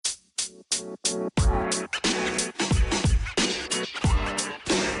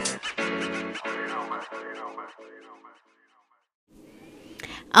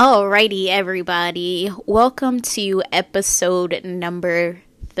Alrighty, everybody. Welcome to episode number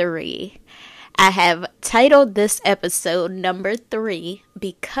 3. I have titled this episode number 3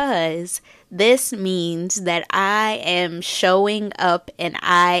 because this means that I am showing up and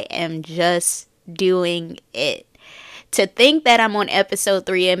I am just doing it. To think that I'm on episode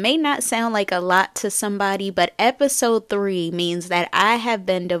 3, it may not sound like a lot to somebody, but episode 3 means that I have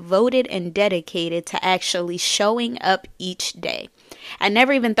been devoted and dedicated to actually showing up each day. I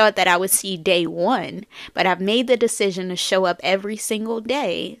never even thought that I would see day 1, but I've made the decision to show up every single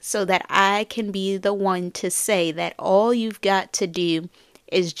day so that I can be the one to say that all you've got to do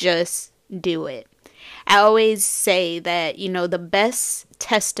is just do it. I always say that, the best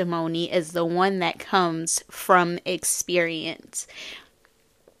testimony is the one that comes from experience.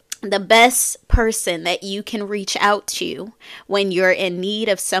 The best person that you can reach out to when you're in need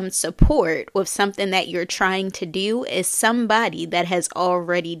of some support with something that you're trying to do is somebody that has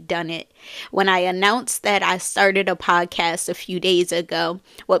already done it. When I announced that I started a podcast a few days ago,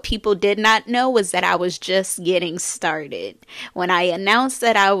 what people did not know was that I was just getting started. When I announced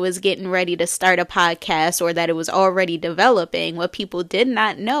that I was getting ready to start a podcast or that it was already developing, what people did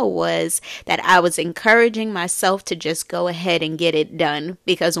not know was that I was encouraging myself to just go ahead and get it done.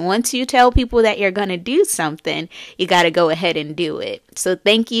 Because once you tell people that you're going to do something, you got to go ahead and do it. So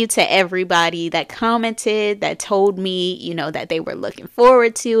thank you to everybody that commented, that told me, that they were looking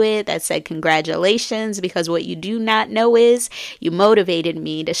forward to it, that said congratulations, because what you do not know is you motivated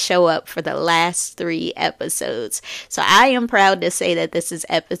me to show up for the last 3 episodes. So I am proud to say that this is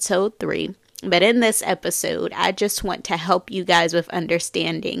episode 3. But in this episode, I just want to help you guys with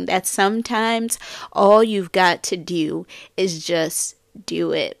understanding that sometimes all you've got to do is just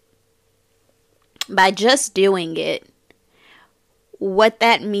do it. By just doing it, what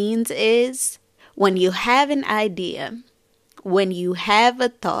that means is when you have an idea, when you have a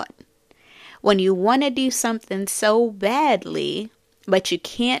thought, when you want to do something so badly, but you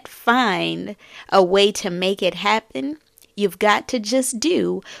can't find a way to make it happen, you've got to just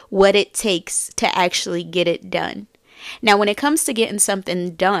do what it takes to actually get it done. Now, when it comes to getting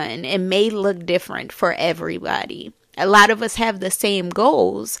something done, it may look different for everybody. A lot of us have the same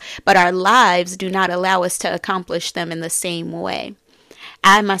goals, but our lives do not allow us to accomplish them in the same way.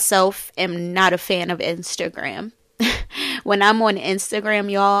 I myself am not a fan of Instagram. When I'm on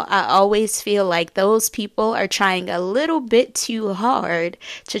Instagram, y'all, I always feel like those people are trying a little bit too hard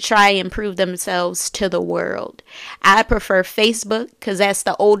to try and prove themselves to the world. I prefer Facebook because that's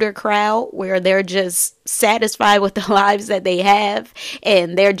the older crowd where they're just satisfied with the lives that they have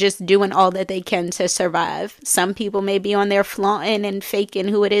and they're just doing all that they can to survive. Some people may be on there flaunting and faking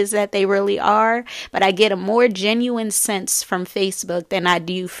who it is that they really are, but I get a more genuine sense from Facebook than I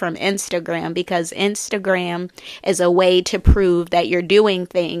do from Instagram because Instagram is a way to prove that you're doing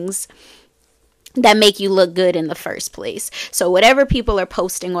things that make you look good in the first place. So whatever people are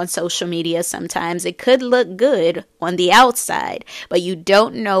posting on social media, sometimes it could look good on the outside, but you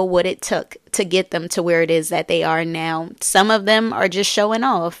don't know what it took to get them to where it is that they are now. Some of them are just showing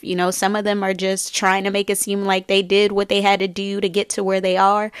off. Some of them are just trying to make it seem like they did what they had to do to get to where they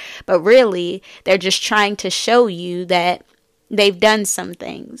are. But really, they're just trying to show you that they've done some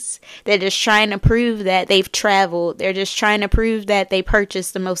things. They're just trying to prove that they've traveled. They're just trying to prove that they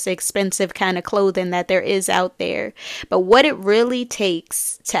purchased the most expensive kind of clothing that there is out there. But what it really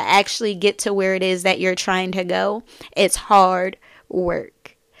takes to actually get to where it is that you're trying to go, it's hard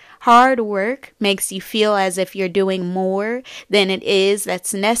work. Hard work makes you feel as if you're doing more than it is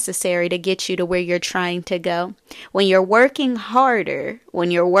that's necessary to get you to where you're trying to go. When you're working harder,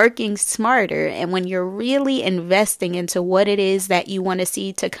 when you're working smarter, and when you're really investing into what it is that you want to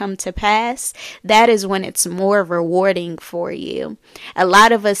see to come to pass, that is when it's more rewarding for you. A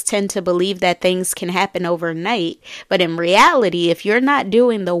lot of us tend to believe that things can happen overnight, but in reality, if you're not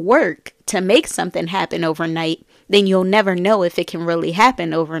doing the work to make something happen overnight, then you'll never know if it can really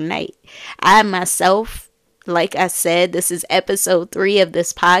happen overnight. I myself, like I said, this is episode 3 of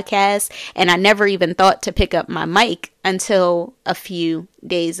this podcast, and I never even thought to pick up my mic until a few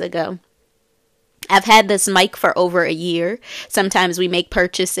days ago. I've had this mic for over a year. Sometimes we make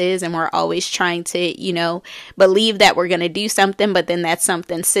purchases and we're always trying to, believe that we're going to do something, but then that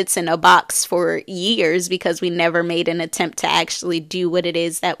something sits in a box for years because we never made an attempt to actually do what it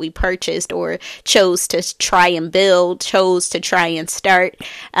is that we purchased or chose to try and build, chose to try and start.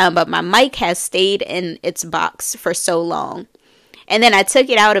 But my mic has stayed in its box for so long. And then I took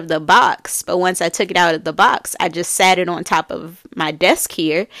it out of the box. But once I took it out of the box, I just sat it on top of my desk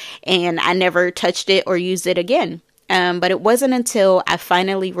here and I never touched it or used it again. But it wasn't until I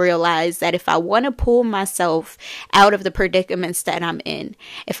finally realized that if I want to pull myself out of the predicaments that I'm in,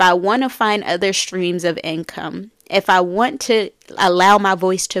 if I want to find other streams of income, if I want to allow my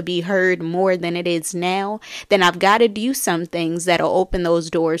voice to be heard more than it is now, then I've got to do some things that'll open those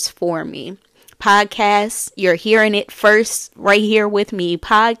doors for me. Podcasts, you're hearing it first right here with me.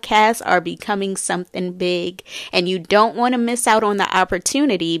 Podcasts are becoming something big, and you don't want to miss out on the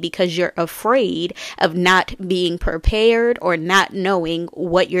opportunity because you're afraid of not being prepared or not knowing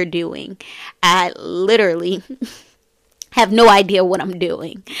what you're doing. I literally have no idea what I'm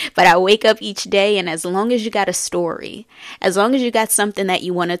doing, but I wake up each day, and as long as you got a story, as long as you got something that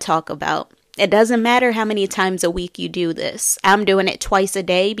you want to talk about, it doesn't matter how many times a week you do this. I'm doing it twice a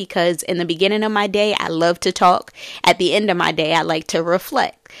day because in the beginning of my day, I love to talk. At the end of my day, I like to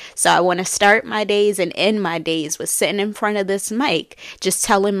reflect. So I want to start my days and end my days with sitting in front of this mic, just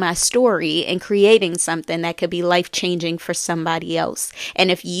telling my story and creating something that could be life-changing for somebody else.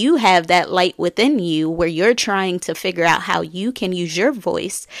 And if you have that light within you where you're trying to figure out how you can use your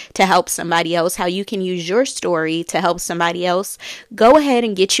voice to help somebody else, how you can use your story to help somebody else, go ahead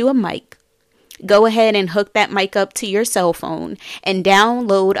and get you a mic. Go ahead and hook that mic up to your cell phone and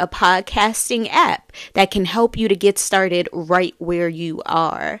download a podcasting app that can help you to get started right where you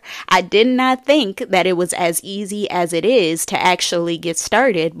are. I did not think that it was as easy as it is to actually get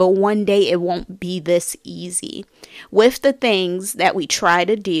started, but one day it won't be this easy. With the things that we try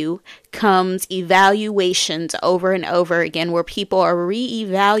to do comes evaluations over and over again, where people are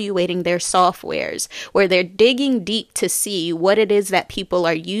re-evaluating their softwares, where they're digging deep to see what it is that people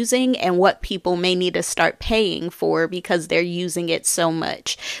are using and what people may need to start paying for because they're using it so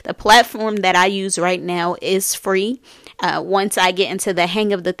much. The platform that I use right now is free. Once I get into the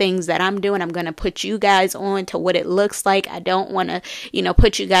hang of the things that I'm doing, I'm going to put you guys on to what it looks like. I don't want to,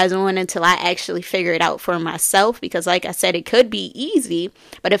 put you guys on until I actually figure it out for myself, because like I said, it could be easy,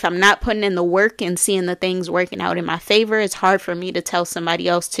 but if I'm not putting in the work and seeing the things working out in my favor, it's hard for me to tell somebody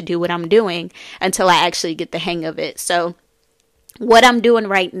else to do what I'm doing until I actually get the hang of it. So what I'm doing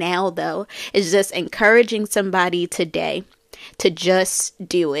right now, though, is just encouraging somebody today to just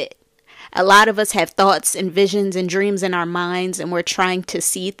do it. A lot of us have thoughts and visions and dreams in our minds, and we're trying to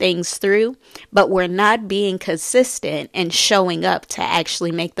see things through, but we're not being consistent and showing up to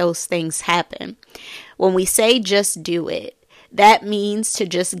actually make those things happen. When we say just do it, that means to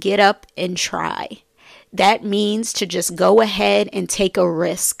just get up and try. That means to just go ahead and take a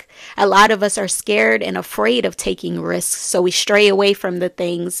risk. A lot of us are scared and afraid of taking risks, so we stray away from the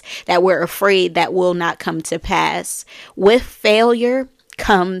things that we're afraid that will not come to pass. With failure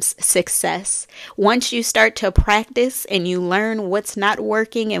comes success. Once you start to practice and you learn what's not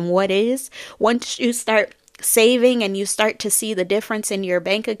working and what is, once you start saving and you start to see the difference in your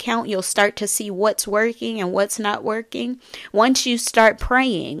bank account, you'll start to see what's working and what's not working. Once you start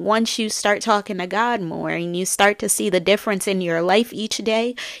praying, once you start talking to God more and you start to see the difference in your life each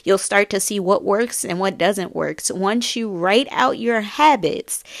day, you'll start to see what works and what doesn't work. So once you write out your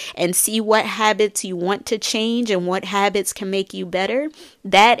habits and see what habits you want to change and what habits can make you better,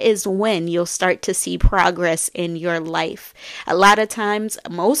 that is when you'll start to see progress in your life. A lot of times,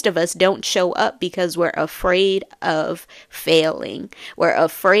 most of us don't show up because we're afraid of failing. We're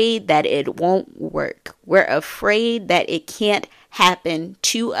afraid that it won't work. We're afraid that it can't happen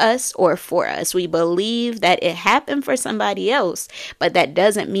to us or for us. We believe that it happened for somebody else, but that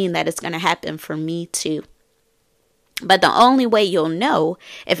doesn't mean that it's going to happen for me too. But the only way you'll know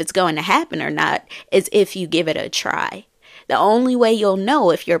if it's going to happen or not is if you give it a try. The only way you'll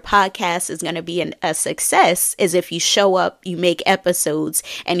know if your podcast is going to be a success is if you show up, you make episodes,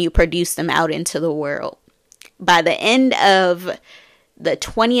 and you produce them out into the world. By the end of the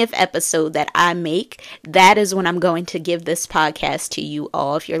 20th episode that I make, that is when I'm going to give this podcast to you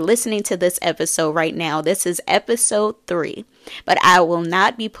all. If you're listening to this episode right now, this is episode 3. But I will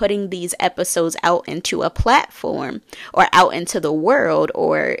not be putting these episodes out into a platform or out into the world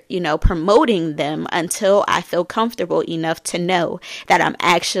or, promoting them until I feel comfortable enough to know that I'm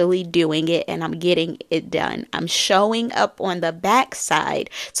actually doing it and I'm getting it done. I'm showing up on the backside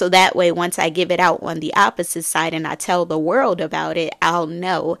so that way once I give it out on the opposite side and I tell the world about it, I'll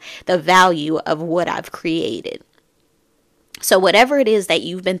know the value of what I've created. So whatever it is that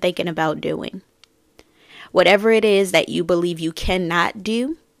you've been thinking about doing, whatever it is that you believe you cannot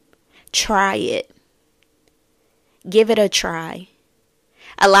do, try it. Give it a try.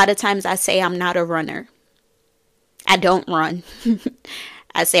 A lot of times I say I'm not a runner. I don't run.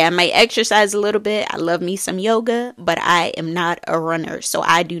 I say I might exercise a little bit. I love me some yoga, but I am not a runner. So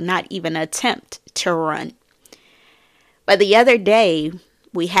I do not even attempt to run. But the other day,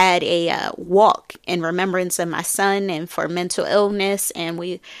 we had a walk in remembrance of my son and for mental illness. And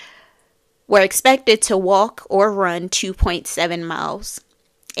we were expected to walk or run 2.7 miles.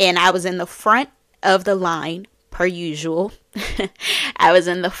 And I was in the front of the line, per usual. I was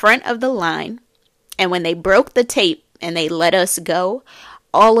in the front of the line. And when they broke the tape and they let us go,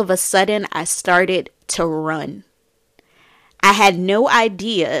 all of a sudden I started to run. I had no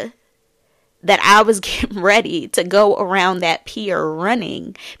idea that I was getting ready to go around that pier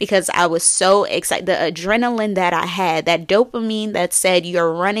running because I was so excited. The adrenaline that I had, that dopamine that said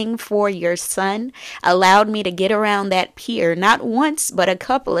you're running for your son, allowed me to get around that pier not once but a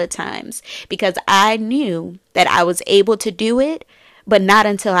couple of times because I knew that I was able to do it, but not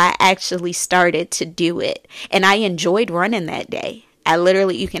until I actually started to do it. And I enjoyed running that day. I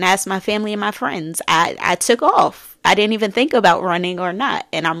literally, you can ask my family and my friends, I took off. I didn't even think about running or not.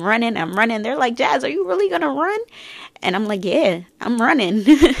 And I'm running. They're like, Jazz, are you really going to run? And I'm like, yeah, I'm running.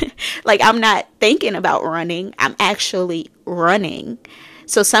 Like, I'm not thinking about running. I'm actually running.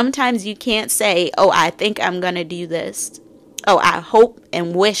 So sometimes you can't say, oh, I think I'm going to do this. Oh, I hope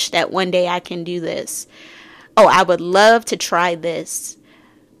and wish that one day I can do this. Oh, I would love to try this.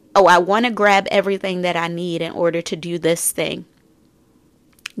 Oh, I want to grab everything that I need in order to do this thing.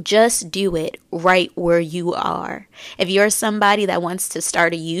 Just do it right where you are. If you're somebody that wants to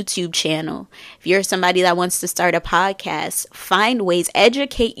start a YouTube channel, if you're somebody that wants to start a podcast, find ways,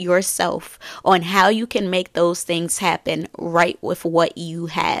 educate yourself on how you can make those things happen right with what you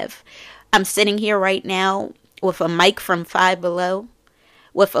have. I'm sitting here right now with a mic from Five Below,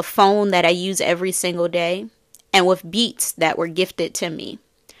 with a phone that I use every single day, and with beats that were gifted to me.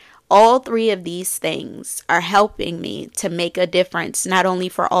 All three of these things are helping me to make a difference, not only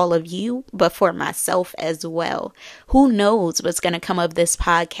for all of you, but for myself as well. Who knows what's going to come of this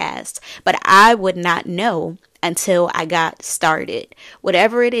podcast? But I would not know until I got started.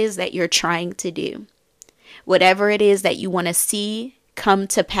 Whatever it is that you're trying to do, whatever it is that you want to see come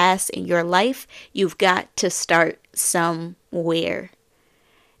to pass in your life, you've got to start somewhere.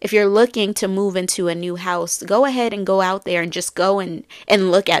 If you're looking to move into a new house, go ahead and go out there and just go and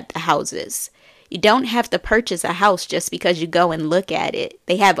look at the houses. You don't have to purchase a house just because you go and look at it.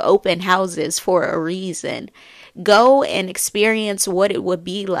 They have open houses for a reason. Go and experience what it would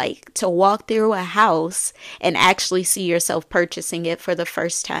be like to walk through a house and actually see yourself purchasing it for the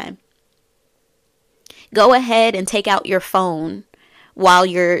first time. Go ahead and take out your phone while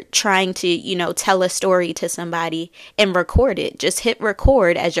you're trying to, tell a story to somebody and record it. Just hit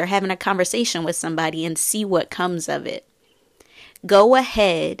record as you're having a conversation with somebody and see what comes of it. Go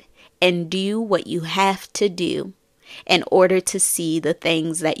ahead and do what you have to do in order to see the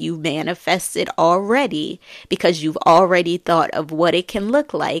things that you manifested already, because you've already thought of what it can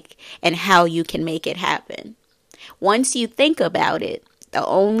look like and how you can make it happen. Once you think about it, the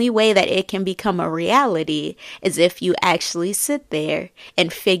only way that it can become a reality is if you actually sit there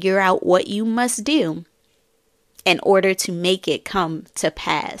and figure out what you must do in order to make it come to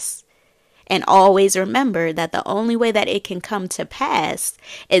pass. And always remember that the only way that it can come to pass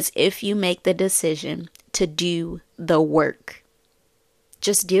is if you make the decision to do the work.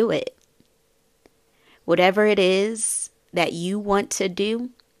 Just do it. Whatever it is that you want to do,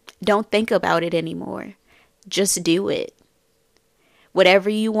 don't think about it anymore. Just do it. Whatever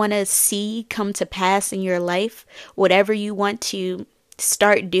you want to see come to pass in your life, whatever you want to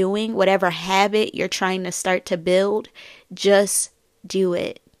start doing, whatever habit you're trying to start to build, just do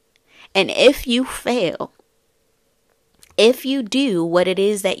it. And if you fail, if you do what it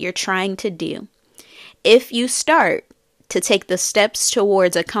is that you're trying to do, if you start to take the steps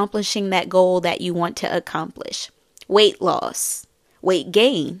towards accomplishing that goal that you want to accomplish, weight loss, weight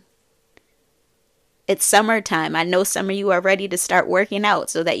gain, it's summertime. I know some of you are ready to start working out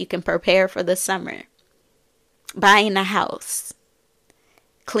so that you can prepare for the summer. Buying a house.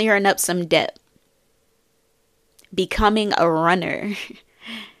 Clearing up some debt. Becoming a runner.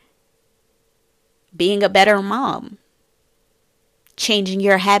 Being a better mom. Changing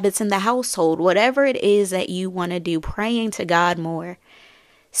your habits in the household. Whatever it is that you want to do. Praying to God more.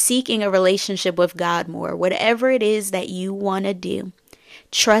 Seeking a relationship with God more. Whatever it is that you want to do.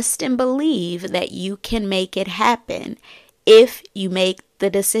 Trust and believe that you can make it happen if you make the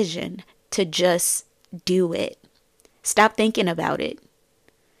decision to just do it. Stop thinking about it.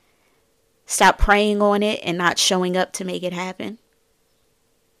 Stop praying on it and not showing up to make it happen.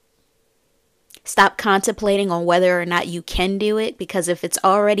 Stop contemplating on whether or not you can do it, because if it's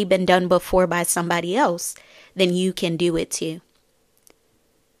already been done before by somebody else, then you can do it too.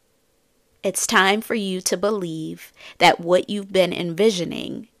 It's time for you to believe that what you've been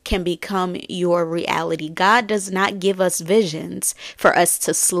envisioning can become your reality. God does not give us visions for us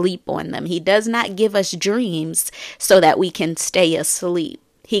to sleep on them. He does not give us dreams so that we can stay asleep.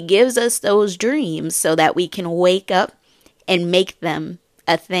 He gives us those dreams so that we can wake up and make them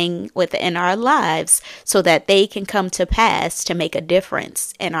a thing within our lives so that they can come to pass to make a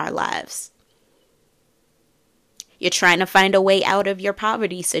difference in our lives. You're trying to find a way out of your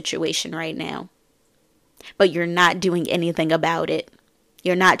poverty situation right now, but you're not doing anything about it.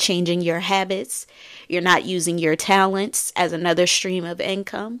 You're not changing your habits. You're not using your talents as another stream of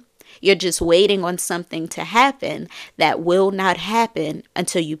income. You're just waiting on something to happen that will not happen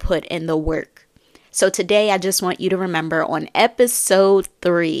until you put in the work. So today, I just want you to remember on episode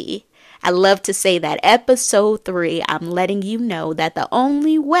 3, I love to say that episode 3, I'm letting you know that the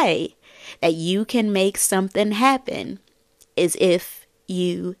only way that you can make something happen is if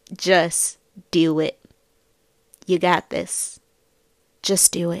you just do it. You got this.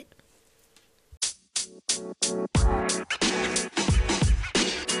 Just do it.